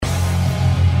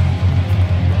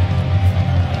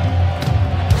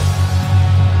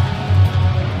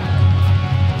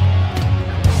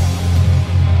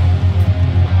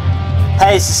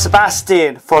Hey, this is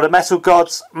Sebastian for the Metal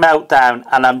Gids Meltdown,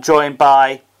 and I'm joined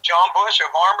by John Bush of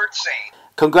Armored Saint.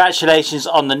 Congratulations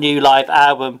on the new live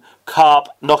album, Carpe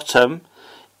Noctum.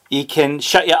 You can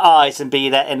shut your eyes and be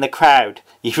there in the crowd.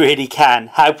 You really can.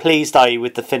 How pleased are you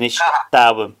with the finished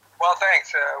album? Well,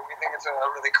 thanks. We think it's a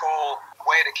really cool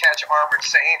way to catch Armored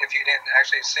Saint if you didn't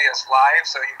actually see us live,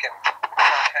 so you can put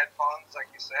on headphones,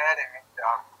 like you said, and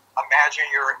imagine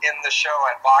you're in the show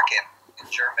at Wacken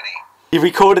in Germany. You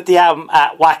recorded the album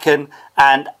at Wacken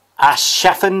and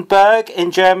Aschaffenburg in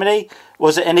Germany.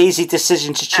 Was it an easy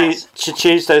decision to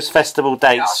choose those festival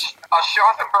dates?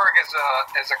 Aschaffenburg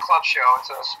is a club show.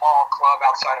 It's a small club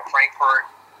outside of Frankfurt.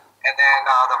 And then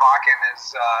the Wacken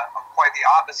is quite the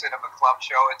opposite of a club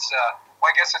show.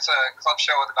 I guess it's a club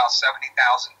show with about 70,000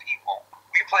 people.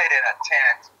 We played in a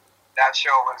tent. That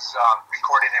show was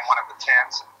recorded in one of the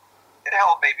tents. It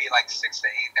held maybe like 6,000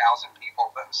 to 8,000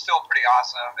 people, but it was still pretty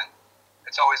awesome. And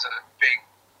it's always a big,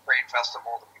 great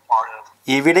festival to be part of.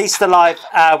 You released the live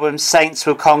album Saints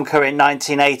Will Conquer in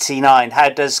 1989. How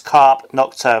does Carpe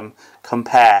Noctum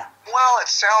compare? Well, it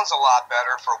sounds a lot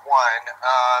better for one.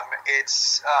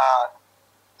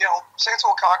 Saints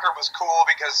Will Conquer was cool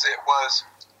because it was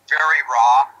very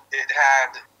raw. It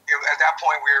had, at that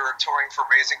point we were touring for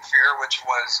Raising Fear, which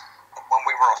was when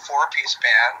we were a four-piece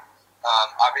band.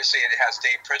 Obviously, it has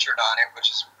Dave Pritchard on it,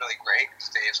 which is really great because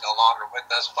Dave's no longer with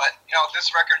us. But, this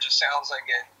record just sounds like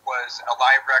it was a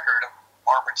live record of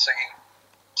Armored Saint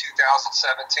 2017.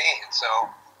 So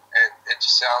it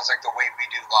just sounds like the way we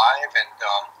do live, and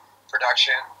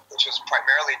production, which was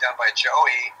primarily done by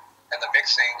Joey, and the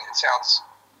mixing, it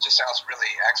just sounds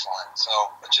really excellent. So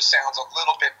it just sounds a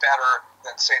little bit better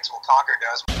than Saints Will Conquer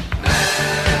does.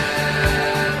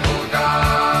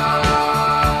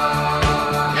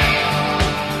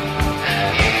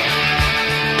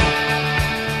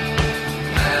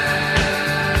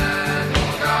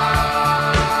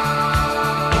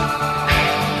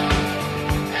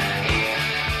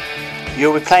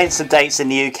 You'll be playing some dates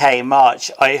in the UK in March.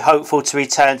 Are you hopeful to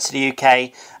return to the UK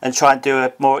and try and do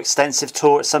a more extensive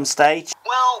tour at some stage?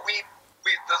 Well,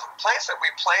 the place that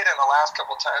we played in the last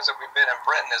couple of times that we've been in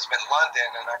Britain has been London,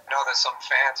 and I know that some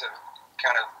fans have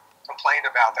kind of complained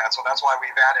about that, so that's why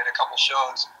we've added a couple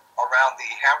shows around the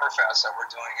Hammerfest that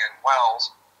we're doing in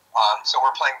Wales. So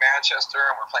we're playing Manchester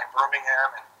and we're playing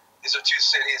Birmingham, and these are two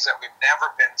cities that we've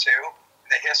never been to in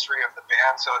the history of the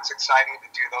band, so it's exciting to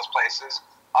do those places.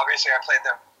 Obviously, I played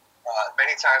them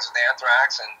many times with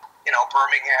Anthrax, and,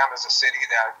 Birmingham is a city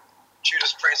that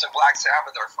Judas Priest and Black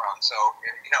Sabbath are from, so,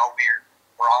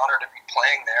 we're honored to be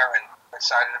playing there, and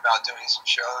excited about doing some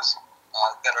shows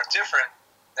that are different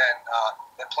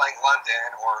than playing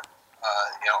London or,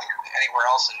 anywhere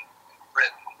else in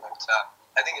Britain. But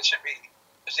I think it should be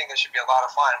a lot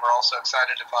of fun. We're also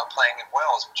excited about playing in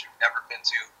Wales, which we've never been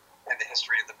to in the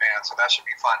history of the band, so that should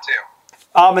be fun, too.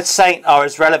 Armored Saint are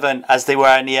as relevant as they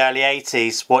were in the early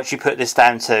 80s. What do you put this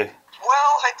down to?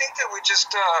 Well, I think that we've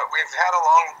had a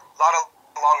lot of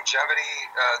longevity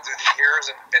through the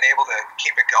years and been able to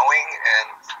keep it going. And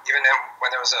even then,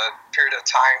 when there was a period of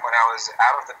time when I was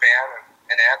out of the band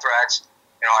and Anthrax,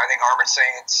 I think Armored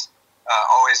Saints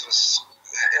always was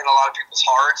in a lot of people's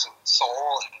hearts and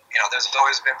soul. And, there's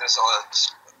always been this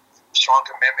strong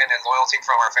commitment and loyalty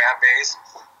from our fan base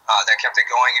that kept it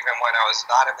going even when I was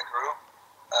not in the group.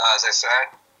 As I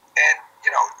said. And,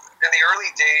 in the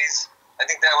early days, I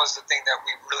think that was the thing that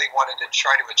we really wanted to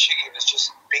try to achieve, is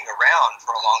just being around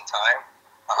for a long time,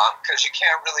 because you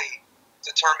can't really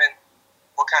determine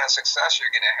what kind of success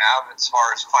you're going to have as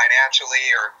far as financially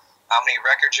or how many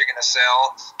records you're going to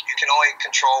sell. You can only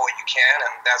control what you can,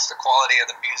 and that's the quality of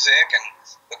the music and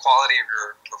the quality of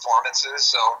your performances.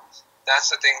 So that's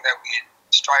the thing that we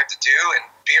strive to do, and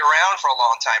be around for a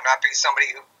long time, not be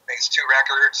somebody who makes two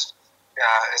records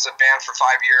as a band for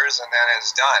 5 years and then is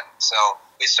done. So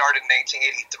we started in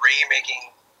 1983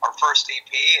 making our first EP,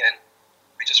 and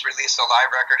we just released a live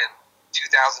record in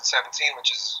 2017, which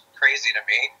is crazy to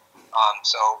me.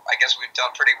 So I guess we've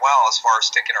done pretty well as far as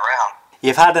sticking around.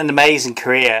 You've had an amazing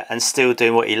career and still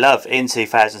doing what you love in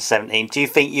 2017. Do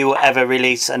you think you will ever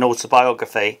release an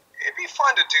autobiography? It'd be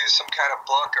fun to do some kind of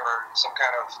book or some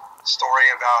kind of story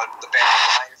about the band's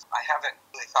life. I haven't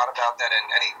really thought about that in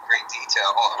any great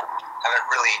detail. I haven't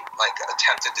really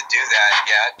attempted to do that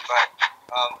yet, but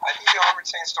I think the Armored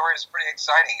Saint story is pretty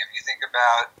exciting if you think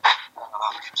about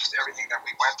just everything that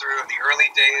we went through in the early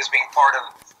days, being part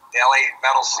of the LA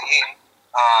metal scene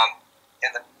in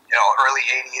the early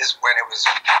 80s, when it was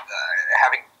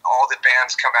having all the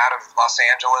bands come out of Los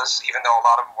Angeles, even though a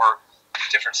lot of them were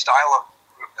different style of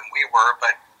group than we were,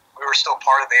 but we were still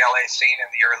part of the LA scene in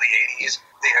the early 80s.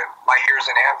 my years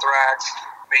in Anthrax,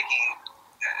 making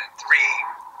 3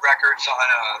 records on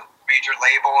a major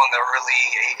label in the early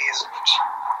 80s, which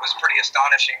was pretty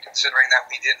astonishing considering that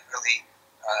we didn't really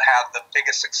have the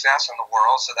biggest success in the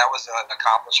world, so that was an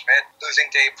accomplishment. Losing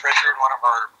Dave Pritchard, one of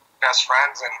our best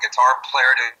friends and guitar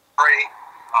player to Detroit,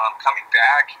 coming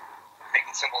back,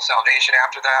 making Simple Salvation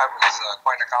after that was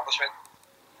quite an accomplishment.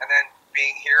 And then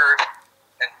being here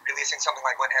and releasing something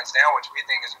like When Hands Down, which we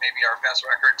think is maybe our best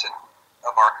record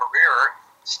of our career,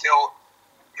 still,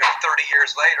 30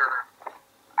 years later,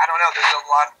 I don't know.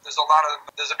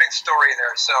 There's a big story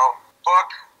there. So, book,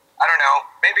 I don't know,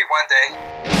 maybe one day.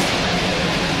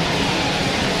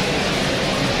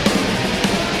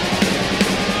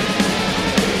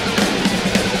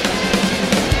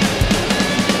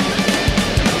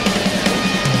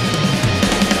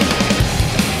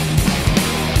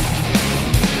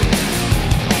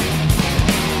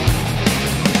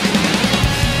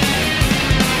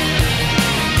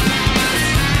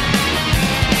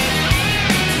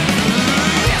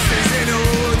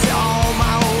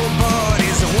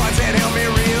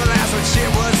 Shit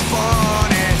was fun.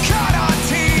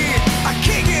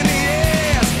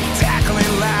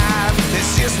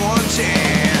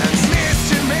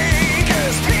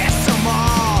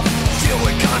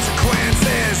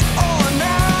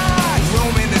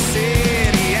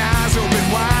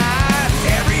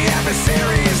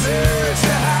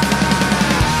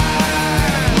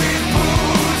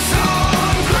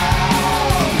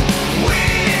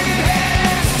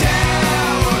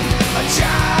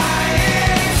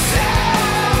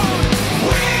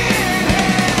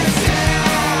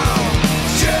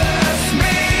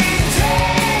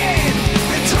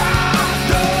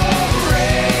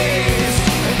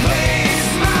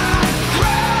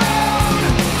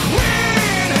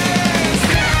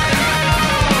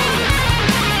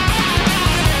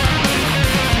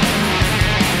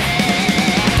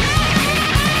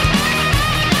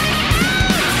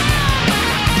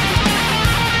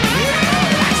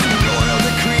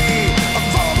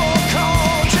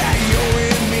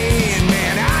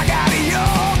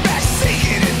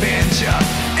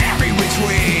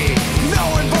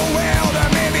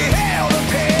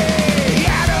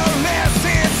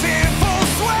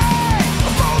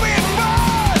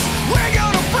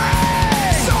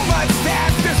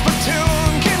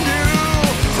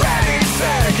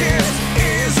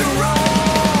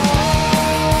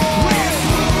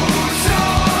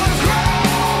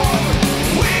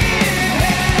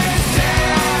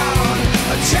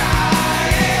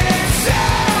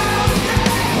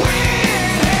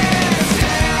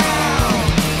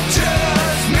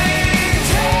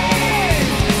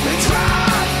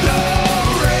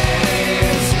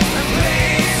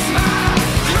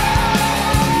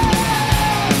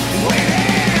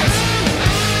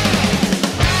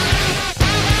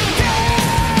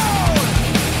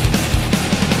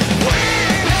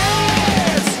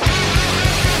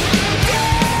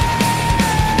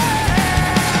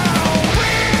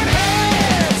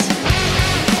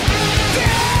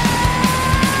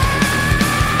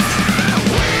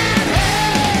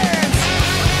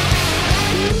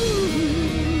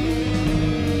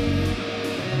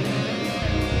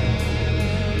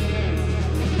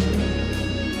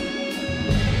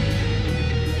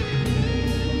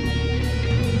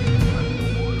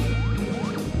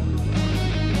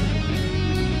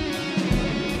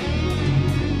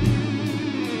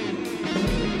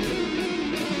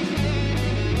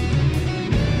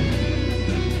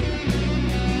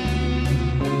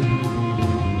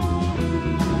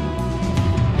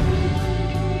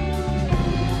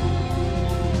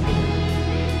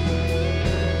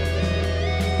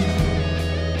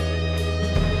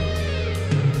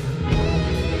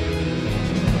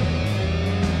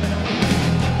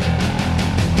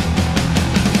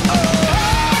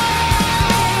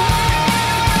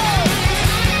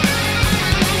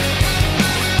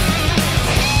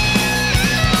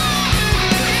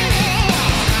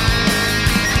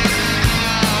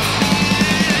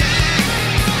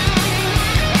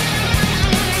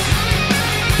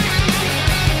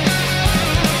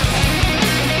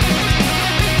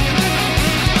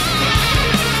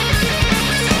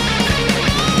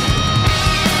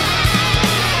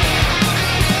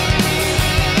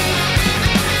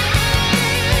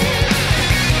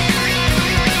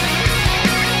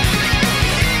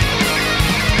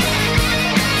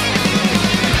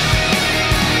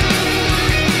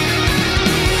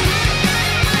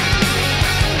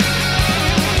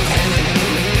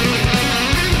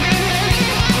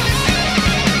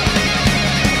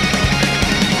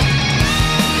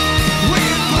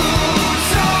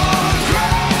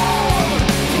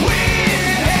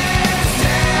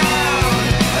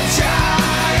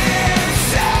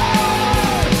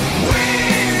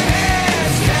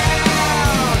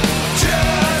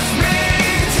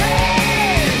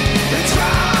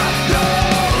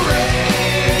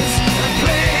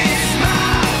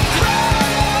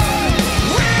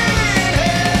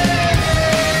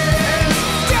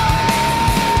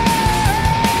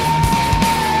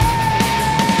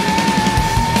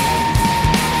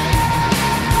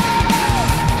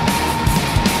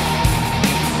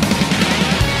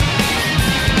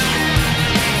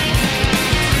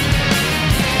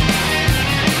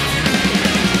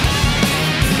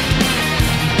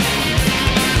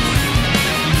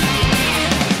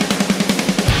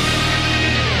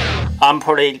 I'm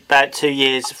probably about 3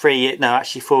 years, no,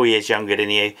 actually 4 years younger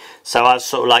than you. So I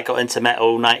sort of like got into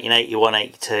metal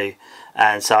 1981, 82.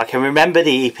 And so I can remember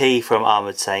the EP from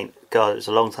Armored Saint. God, it was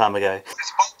a long time ago.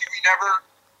 It's funny,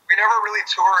 we never really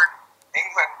toured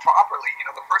England properly.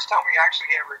 You know, the first time we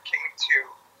actually ever came to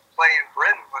play in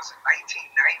Britain was in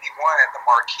 1991 at the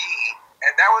Marquee.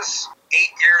 And that was 8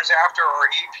 years after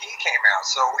our EP came out.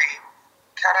 So we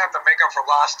kind of have to make up for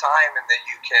lost time in the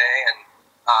UK. And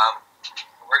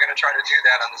we're going to try to do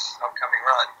that on this upcoming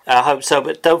run. I hope so.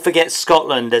 But don't forget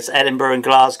Scotland. There's Edinburgh and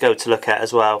Glasgow to look at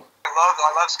as well.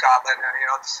 I love Scotland. You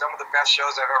know, some of the best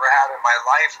shows I've ever had in my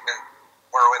life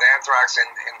were with Anthrax in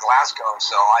Glasgow.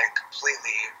 So I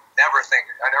never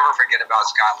forget about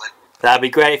Scotland. That'd be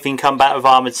great if you can come back with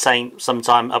Armored Saint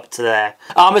sometime up to there.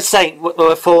 Armored Saint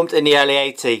were formed in the early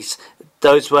 80s.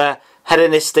 Those were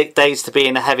hedonistic days to be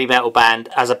in a heavy metal band,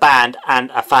 as a band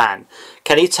and a fan.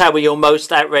 Can you tell me your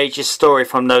most outrageous story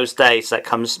from those days that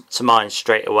comes to mind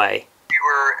straight away? We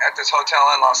were at this hotel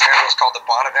in Los Angeles called the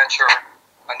Bonaventure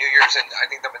on New Year's, and I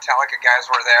think the Metallica guys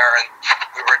were there, and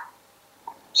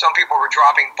some people were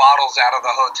dropping bottles out of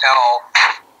the hotel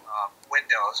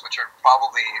windows, which are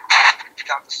probably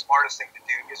not the smartest thing to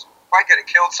do, because probably could have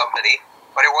killed somebody,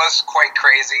 but it was quite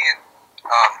crazy, and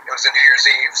it was a New Year's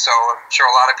Eve, so I'm sure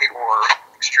a lot of people were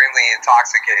extremely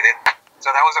intoxicated. So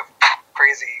that was a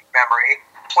crazy memory.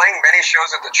 Playing many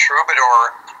shows at the Troubadour,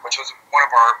 which was one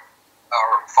of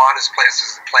our fondest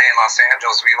places to play in Los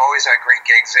Angeles. We've always had great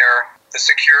gigs there. The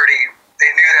security,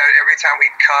 they knew that every time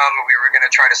we'd come, we were going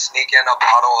to try to sneak in a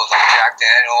bottle of like Jack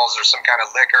Daniels or some kind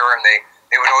of liquor, and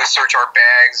they would always search our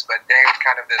bags, but they had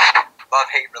kind of this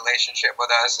love-hate relationship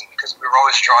with us, and because we were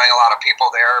always drawing a lot of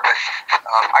people there. But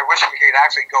I wish we could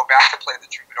actually go back to play the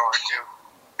Troubadour and do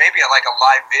maybe like a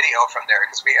live video from there,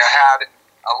 because we had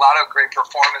a lot of great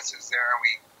performances there,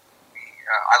 and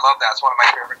I love that. It's one of my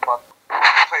favorite clubs.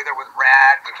 We played there with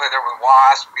Rad, we played there with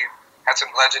Wasp, we had some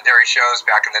legendary shows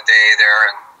back in the day there,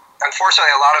 and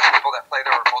unfortunately a lot of people that play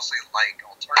there were mostly like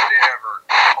alternative or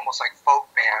almost like folk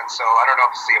bands, so I don't know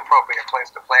if it's the appropriate place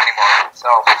to play anymore. So,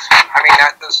 I mean,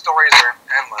 the stories are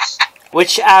endless.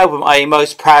 Which album are you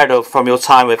most proud of from your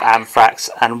time with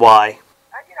Anthrax, and why?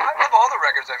 I love all the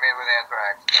records I made with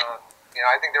Anthrax.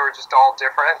 I think they were just all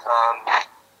different.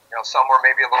 Some were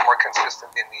maybe a little more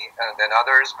consistent than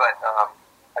others, but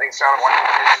I think Sound of One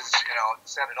is,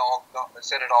 set it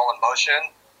all in motion.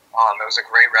 It was a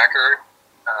great record.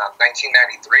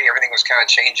 1993, everything was kind of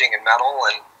changing in metal,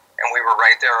 and we were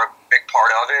right there, a big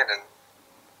part of it, and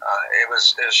it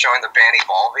was showing the band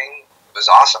evolving. It was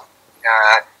awesome.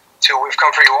 To We've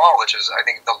Come For You All, which is, I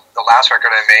think, the last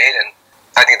record I made, and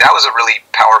I think that was a really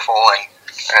powerful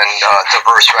and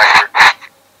diverse record.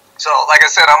 So, like I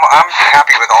said, I'm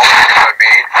happy with all the records I've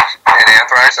made in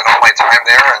Anthrax and all my time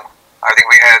there, and I think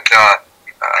we had,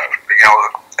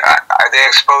 they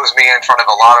exposed me in front of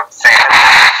a lot of fans,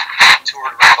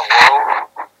 toured around the world.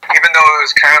 Even though it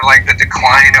was kind of like the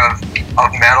decline of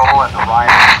metal and the rise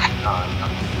of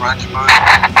grunge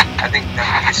movement, I think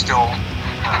that we still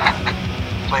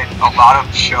played a lot of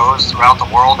shows throughout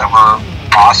the world that were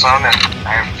awesome, and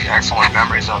I have excellent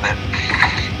memories of it.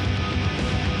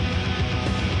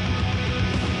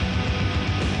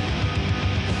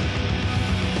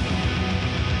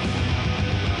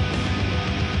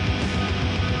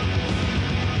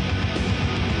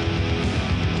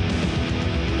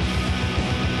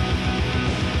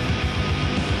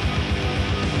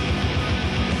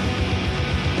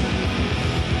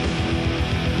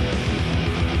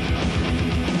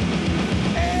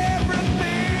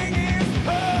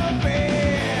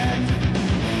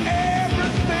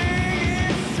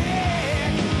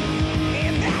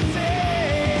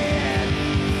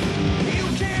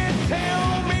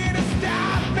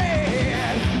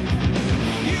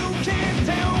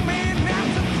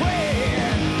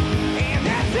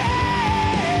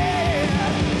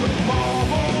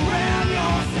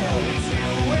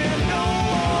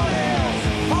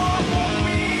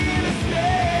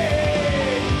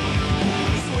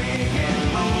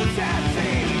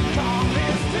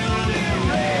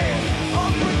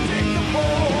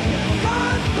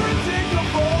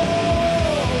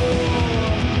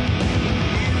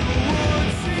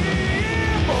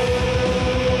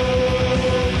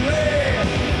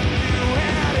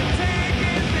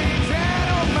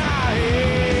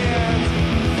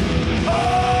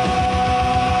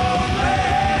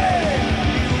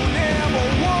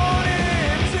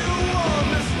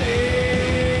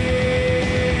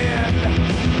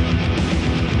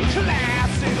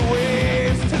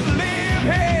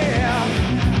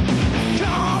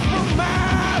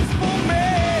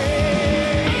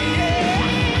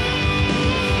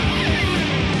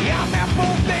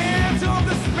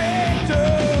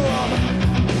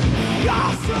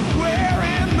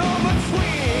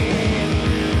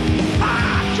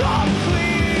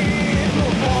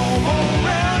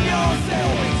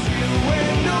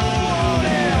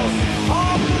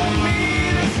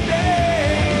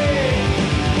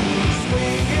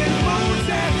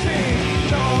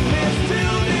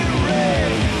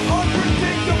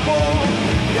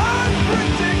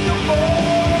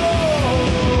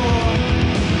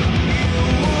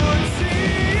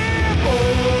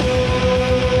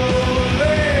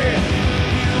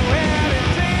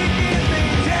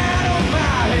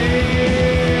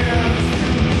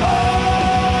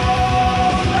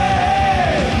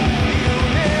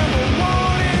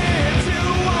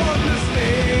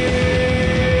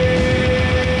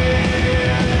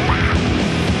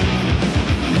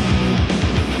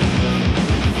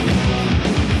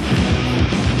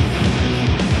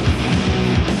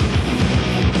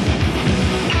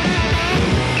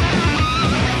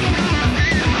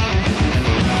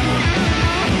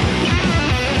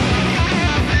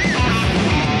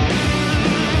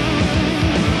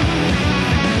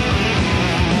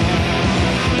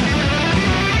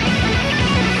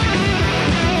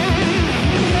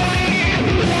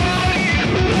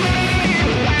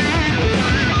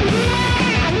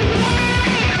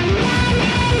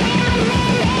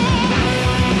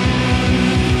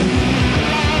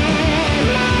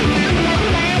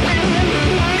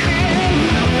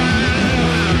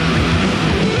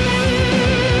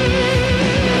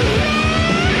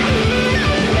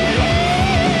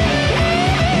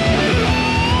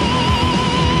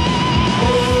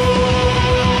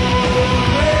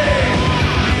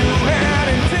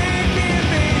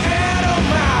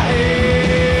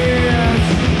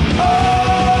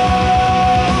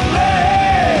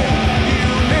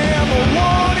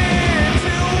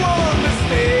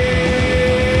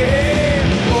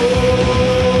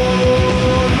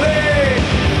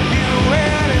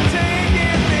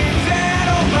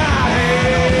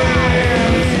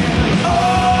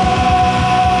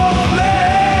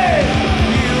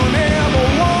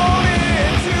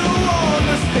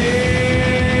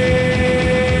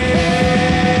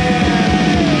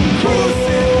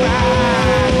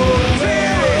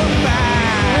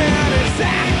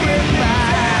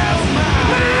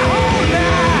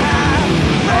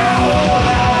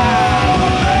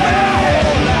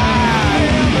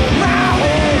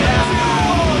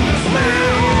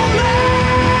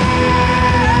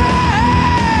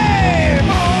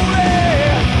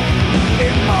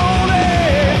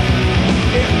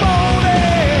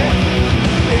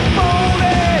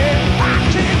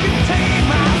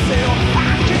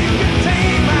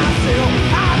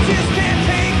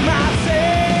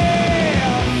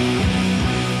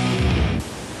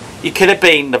 You could have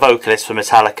been the vocalist for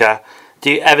Metallica. Do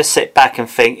you ever sit back and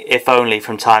think, if only,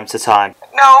 from time to time?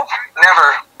 No,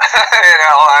 never. In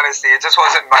all honesty, it just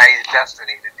wasn't my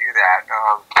destiny to do that.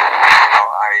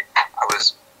 I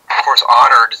was, of course,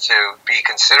 honored to be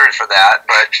considered for that,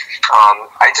 but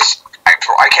I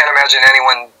can't imagine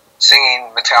anyone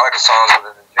singing Metallica songs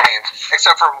other than James,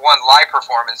 except for one live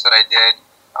performance that I did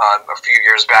a few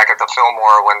years back at the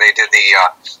Fillmore when they did the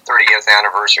 30th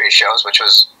anniversary shows, which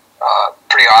was a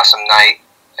pretty awesome night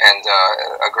and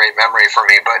a great memory for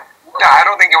me. But no, I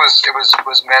don't think it was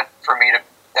meant for me to.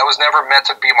 That was never meant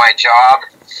to be my job.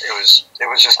 It was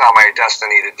just not my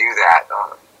destiny to do that.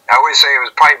 I always say it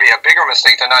would probably be a bigger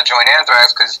mistake to not join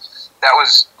Anthrax, because that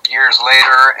was years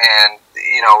later, and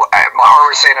my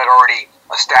Armored Saint had already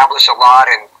established a lot,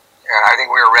 and I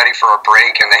think we were ready for a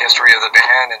break in the history of the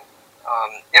band, and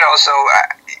so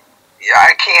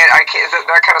I can't.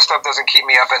 That kind of stuff doesn't keep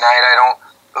me up at night. I don't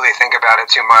really think about it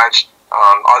too much,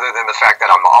 other than the fact that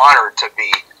I'm honored to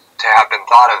have been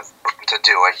thought of to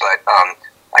do it, but.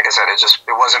 Like I said, it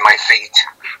wasn't my fate.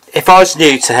 If I was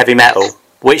new to heavy metal,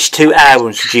 which 2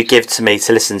 albums would you give to me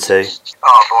to listen to?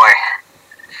 Oh boy.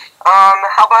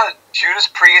 How about Judas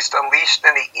Priest, Unleashed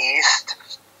in the East,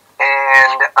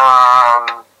 and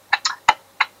I'll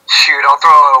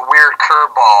throw a weird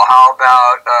curveball. How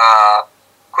about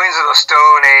Queens of the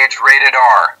Stone Age, Rated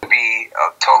R? It'd be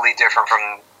totally different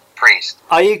from Priest.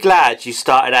 Are you glad you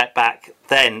started out back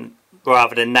then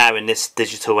rather than now in this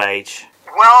digital age?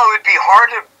 Well, it would be hard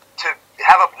to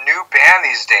have a new band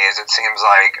these days, it seems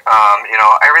like.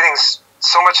 Everything's,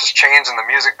 so much has changed in the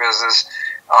music business.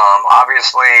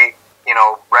 Obviously,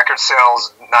 record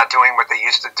sales not doing what they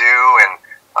used to do, and,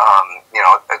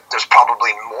 there's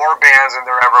probably more bands than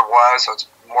there ever was, so it's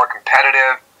more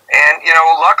competitive. And,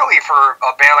 luckily for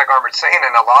a band like Armored Saint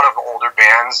and a lot of older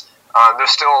bands,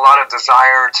 there's still a lot of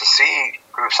desire to see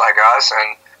groups like us,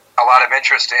 and a lot of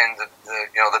interest in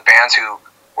the bands who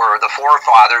were the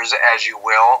forefathers, as you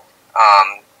will,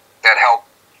 that helped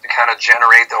to kind of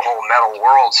generate the whole metal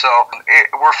world. So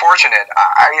we're fortunate.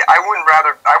 I'm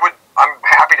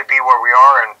happy to be where we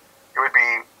are, and it would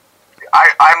be.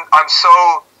 I'm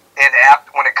so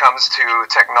inept when it comes to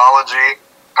technology.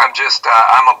 I'm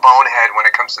a bonehead when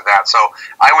it comes to that. So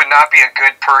I would not be a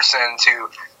good person to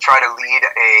try to lead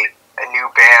a new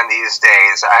band these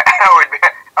days. I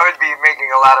would be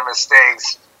making a lot of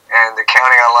mistakes and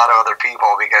counting on a lot of other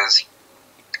people, because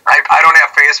I don't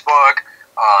have Facebook.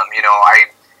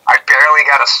 I barely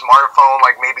got a smartphone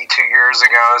like maybe 2 years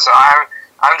ago. So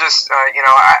I'm just I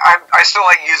still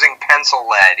like using pencil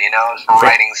lead, for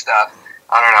writing stuff.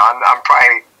 I don't know. I'm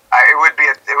probably it would be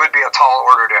a tall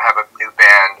order to have a new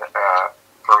band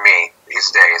for me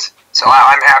these days. So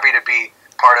I'm happy to be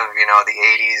part of the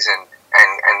 80s and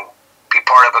be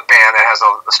part of a band that has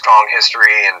a strong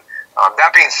history. And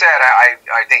that being said,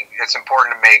 I think it's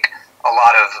important to make a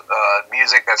lot of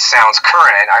music that sounds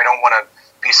current. I don't want to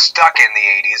be stuck in the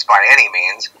 80s by any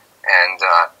means, and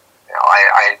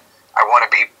I want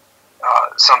to be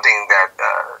something that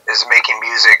is making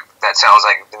music that sounds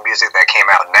like the music that came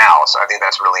out now. So I think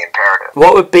that's really imperative.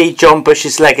 What would be John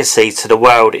Bush's legacy to the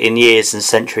world in years and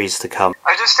centuries to come?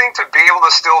 I just think to be able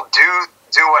to still do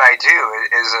what I do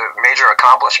is a major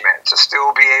accomplishment. To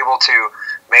still be able to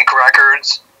make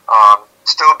records.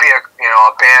 Still be a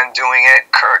band doing it,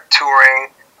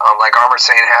 touring like Armored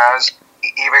Saint has,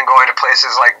 even going to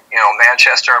places like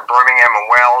Manchester and Birmingham and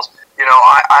Wales.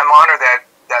 I'm honored that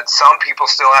some people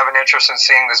still have an interest in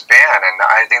seeing this band, and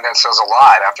I think that says a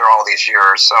lot after all these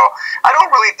years. So I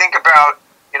don't really think about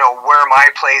where my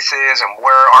place is and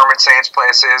where Armored Saint's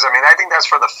place is. I mean, I think that's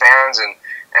for the fans and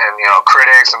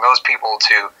critics and those people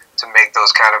to make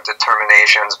those kind of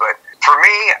determinations. But for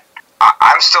me,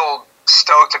 I'm still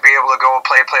stoked to be able to go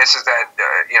play places that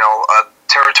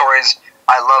territories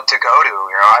I love to go to.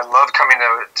 I love coming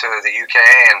to the UK,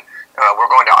 and we're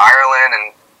going to Ireland,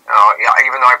 and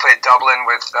even though I played Dublin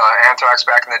with Anthrax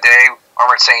back in the day,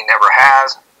 Armored Saint never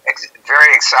has.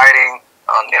 Very exciting.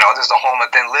 This is the home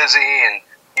of Thin Lizzy and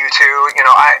U2.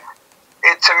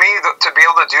 To me, to be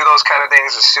able to do those kind of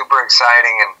things is super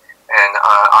exciting, and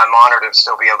I'm honored to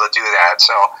still be able to do that.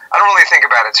 So I don't really think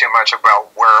about it too much about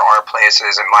where our place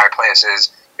is and my place is.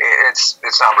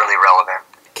 It's not really relevant.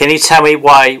 Can you tell me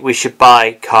why we should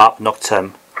buy Carpe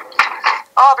Noctum?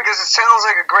 Oh, because it sounds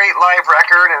like a great live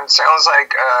record, and it sounds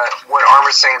like what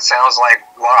Armored Saint sounds like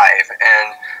live,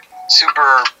 and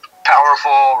super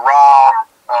powerful, raw,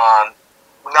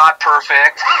 not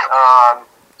perfect,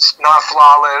 not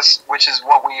flawless, which is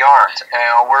what we aren't.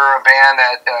 We're a band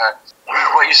that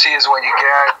what you see is what you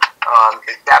get.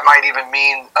 That might even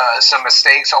mean some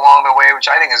mistakes along the way, which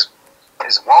I think is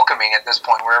is welcoming at this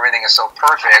point, where everything is so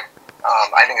perfect.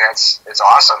 I think it's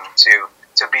awesome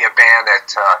to be a band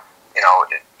that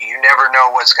you never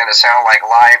know what's going to sound like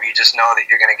live. You just know that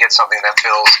you're going to get something that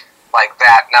feels like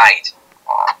that night.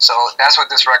 So that's what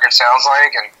this record sounds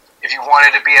like. And if you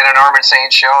wanted to be at an Armored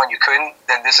Saint show and you couldn't,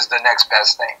 then this is the next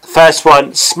best thing. First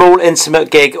one, small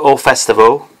intimate gig or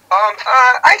festival?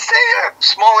 I'd say a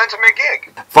small intimate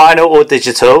gig. Vinyl or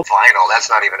digital? Vinyl, that's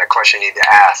not even a question you need to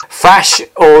ask. Thrash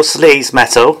or sleaze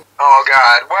metal? Oh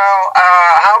God, well,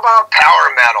 how about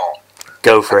power metal?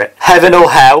 Go for it. Heaven or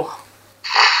hell?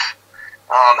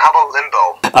 How about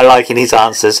limbo? I like his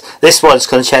answers. This one's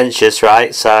conscientious,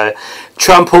 right? So,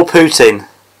 Trump or Putin?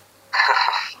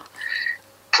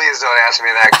 Please don't ask me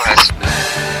that question.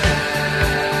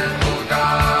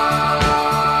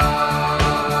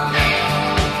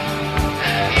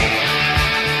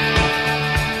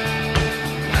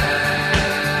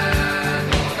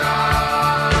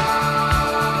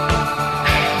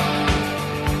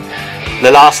 The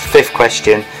last, fifth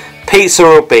question. Pizza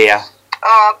or beer?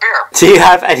 Beer. Do you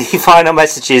have any final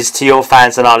messages to your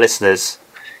fans and our listeners?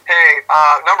 Hey,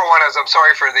 number one is I'm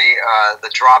sorry for the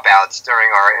dropouts during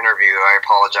our interview. I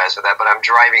apologize for that, but I'm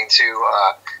driving to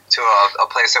a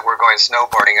place that we're going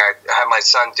snowboarding. I had my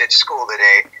son ditch school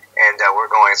today, and we're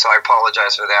going, so I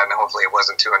apologize for that, and hopefully it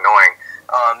wasn't too annoying.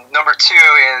 Number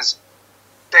two is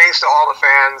thanks to all the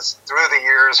fans through the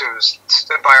years who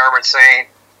stood by Armored Saint.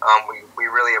 We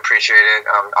really appreciate it.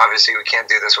 Obviously, we can't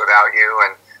do this without you,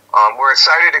 and we're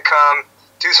excited to come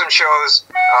do some shows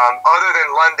other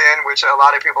than London, which a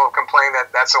lot of people have complained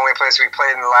that that's the only place we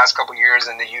played in the last couple of years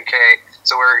in the UK.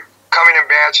 So we're coming to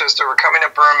Manchester, we're coming to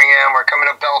Birmingham, we're coming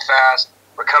to Belfast,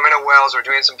 we're coming to Wales, we're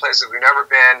doing some places we've never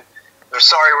been. We're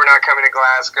sorry we're not coming to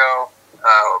Glasgow.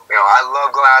 I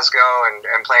love Glasgow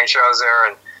and playing shows there,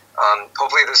 and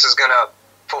hopefully this is going to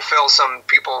fulfill some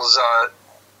people's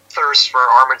thirst for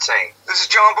Armored Saint. This is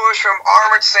John Bush from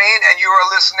Armored Saint, and you are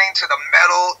listening to the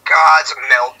Metal Gids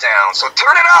Meltdown. So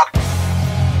turn it up!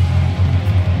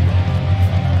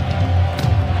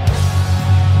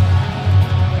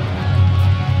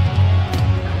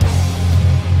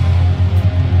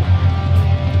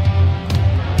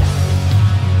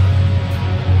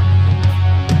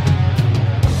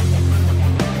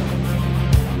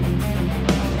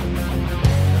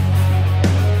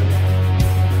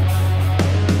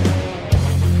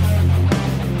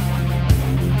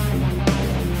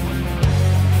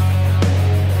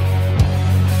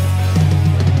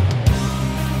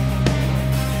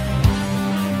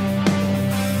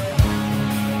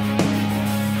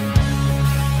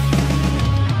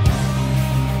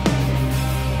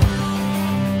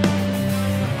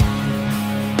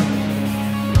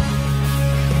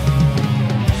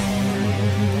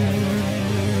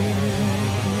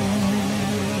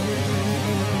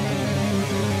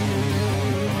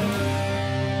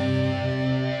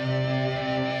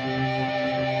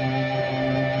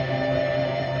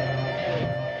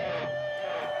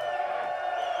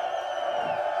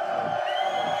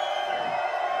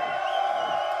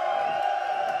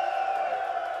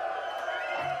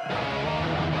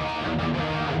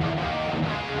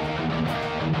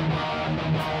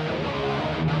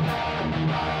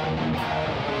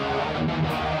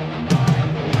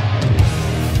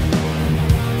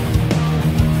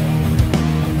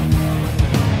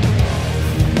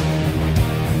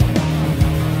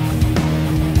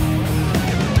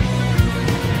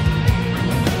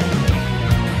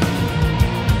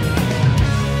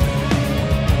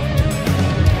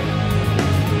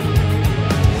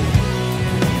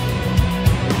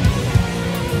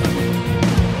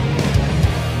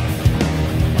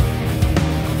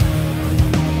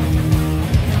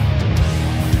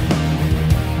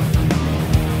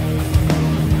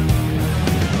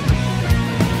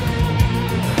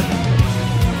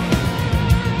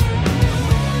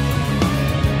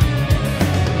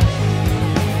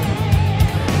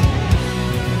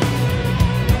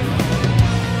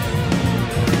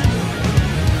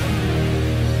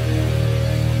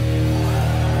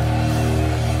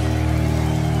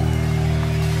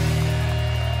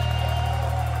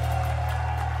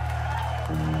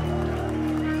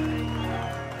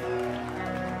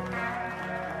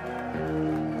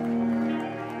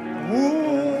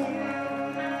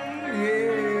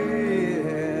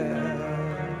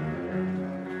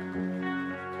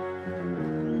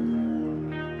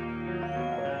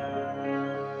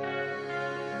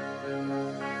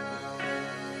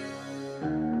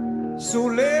 So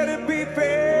let it be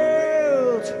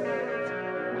felt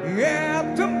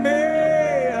after me,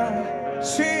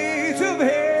 shades of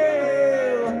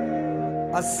hell,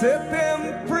 I set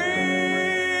them free,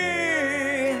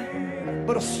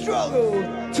 but the struggle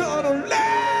to the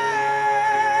land.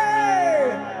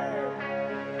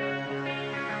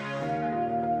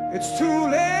 It's too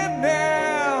late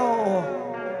now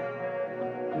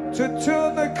to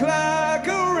turn the clock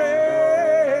around.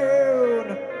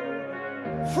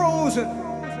 Frozen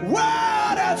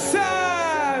wild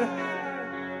outside,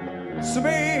 it's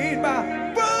made by